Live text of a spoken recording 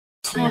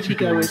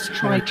Partygoers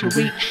tried to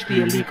reach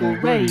the illegal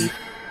rave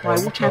by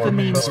whatever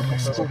means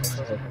possible.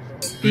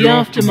 The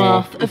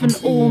aftermath of an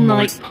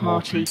all-night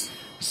party,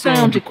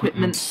 sound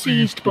equipment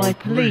seized by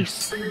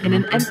police in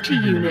an empty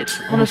unit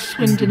on a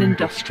Swindon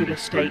industrial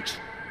estate.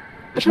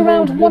 At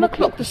around 1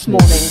 o'clock this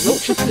morning,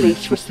 Wiltshire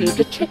police received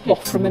a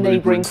tip-off from a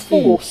neighbouring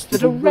force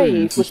that a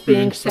rave was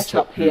being set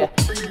up here.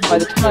 By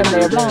the time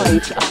they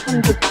arrived,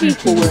 100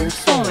 people were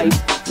inside,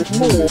 with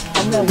more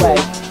on their way.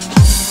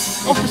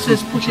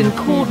 Officers put in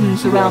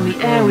cordons around the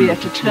area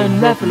to turn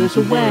revellers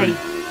away,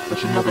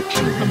 but another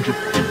 200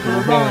 people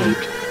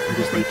arrived, and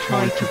as they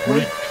tried to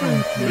break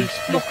through police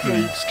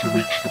blockades to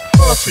reach the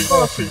party,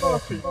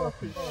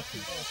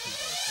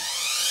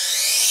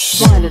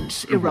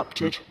 violence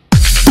erupted.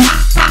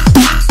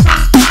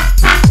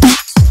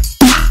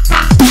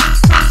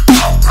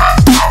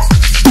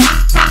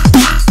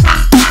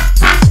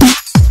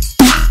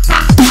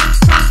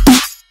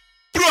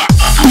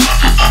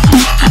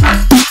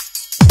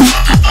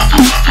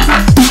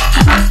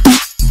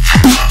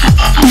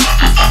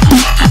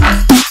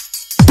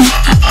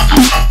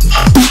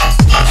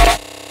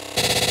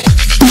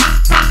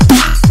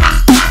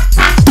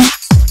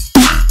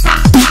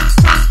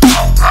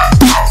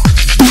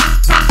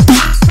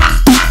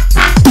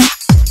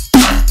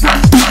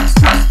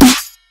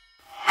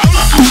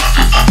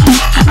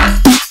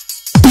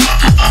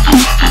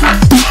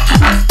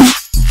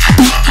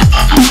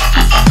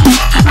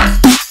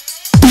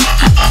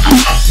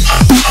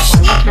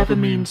 Whatever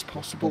means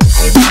possible.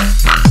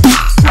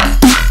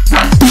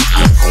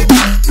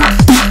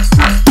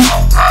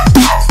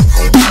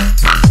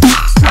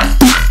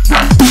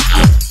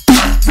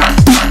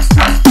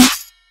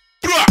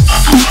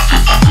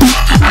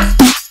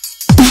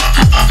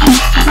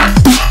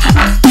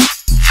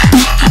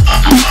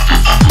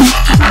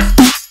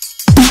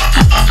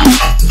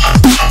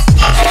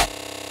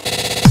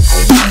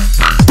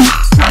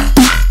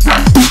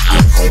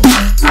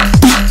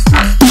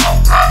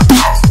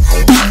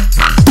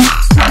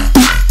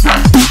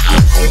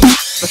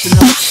 But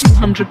another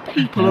 200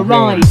 people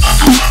arrived.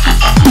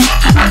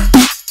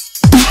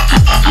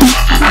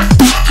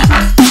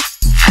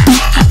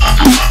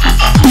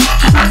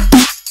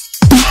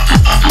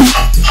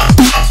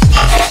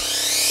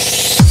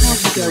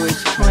 Partygoers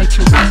tried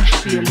to reach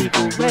the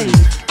illegal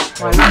rave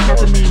by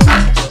whatever means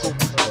possible.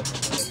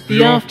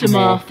 The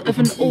aftermath of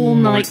an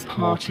all-night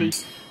party,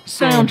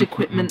 sound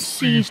equipment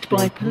seized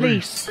by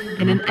police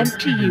in an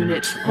empty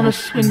unit on a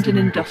Swindon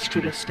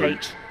industrial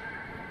estate.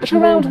 At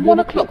around 1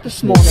 o'clock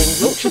this morning,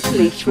 Wiltshire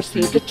police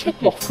received a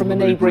tip-off from a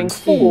neighbouring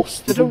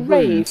force that a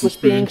rave was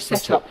being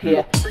set up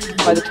here.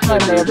 By the time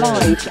they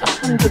arrived,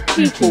 100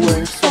 people were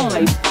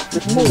inside,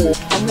 with more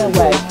on their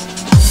way.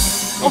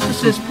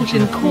 Officers put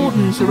in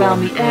cordons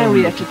around the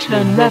area to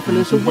turn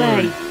revellers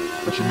away,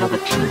 but another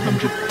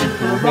 200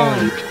 people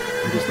arrived,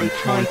 and as they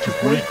tried to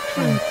break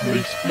through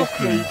police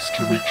blockades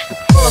to reach the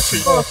party,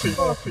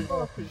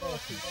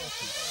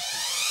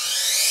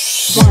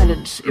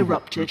 violence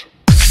erupted.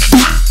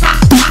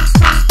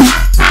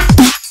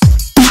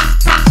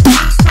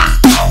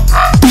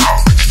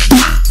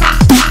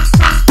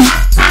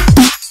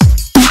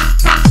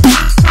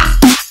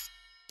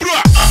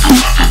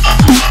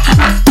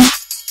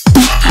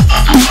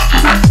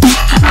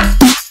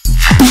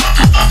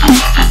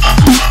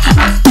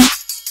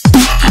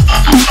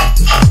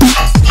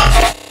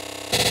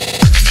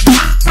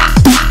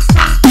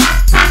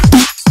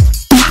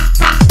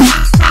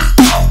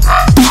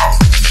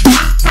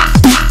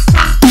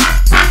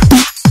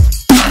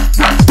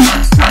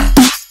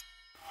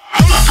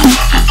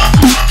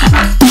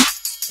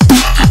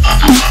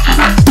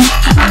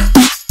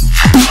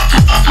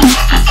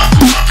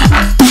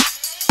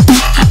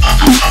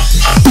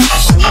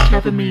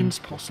 Whatever means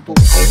possible.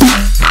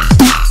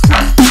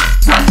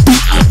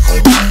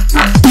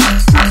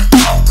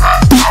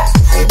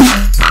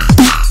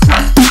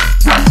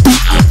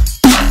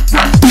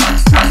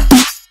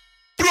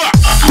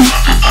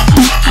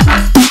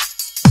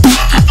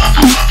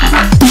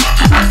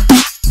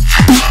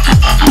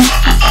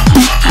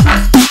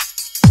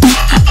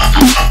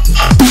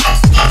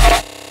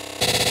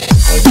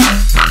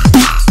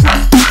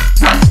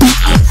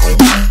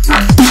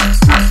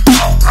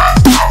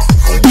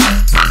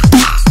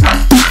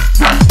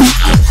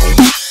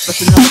 But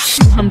another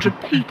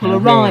 200 people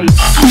arrived.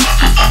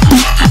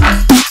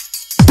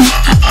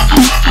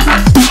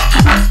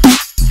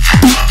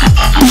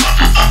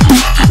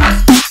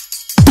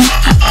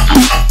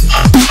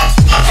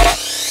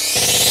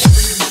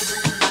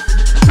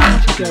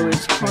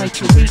 Partygoers tried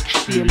to reach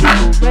the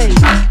illegal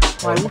rave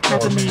by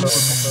whatever means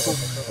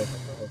possible.